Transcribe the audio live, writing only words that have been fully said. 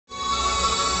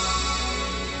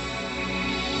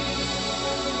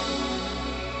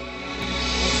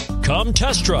Come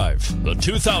test drive the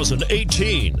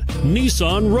 2018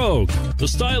 Nissan Rogue. The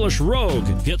stylish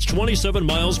Rogue gets 27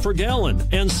 miles per gallon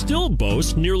and still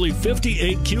boasts nearly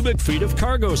 58 cubic feet of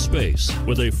cargo space.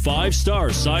 With a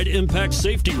 5-star side impact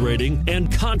safety rating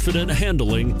and confident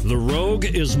handling, the Rogue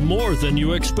is more than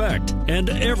you expect and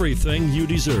everything you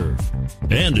deserve.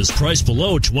 And is priced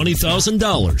below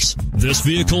 $20,000. This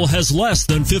vehicle has less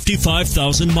than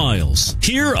 55,000 miles.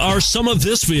 Here are some of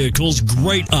this vehicle's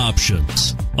great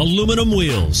options: aluminum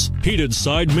wheels, heated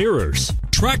side mirrors,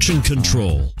 traction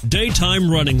control, daytime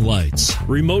running lights,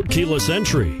 remote keyless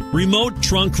entry, remote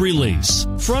trunk release,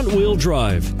 front wheel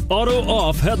drive, auto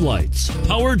off headlights,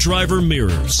 power driver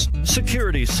mirrors,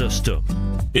 security system.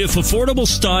 If affordable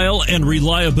style and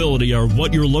reliability are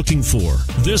what you're looking for,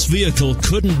 this vehicle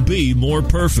couldn't be more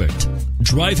perfect.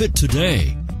 Drive it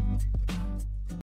today.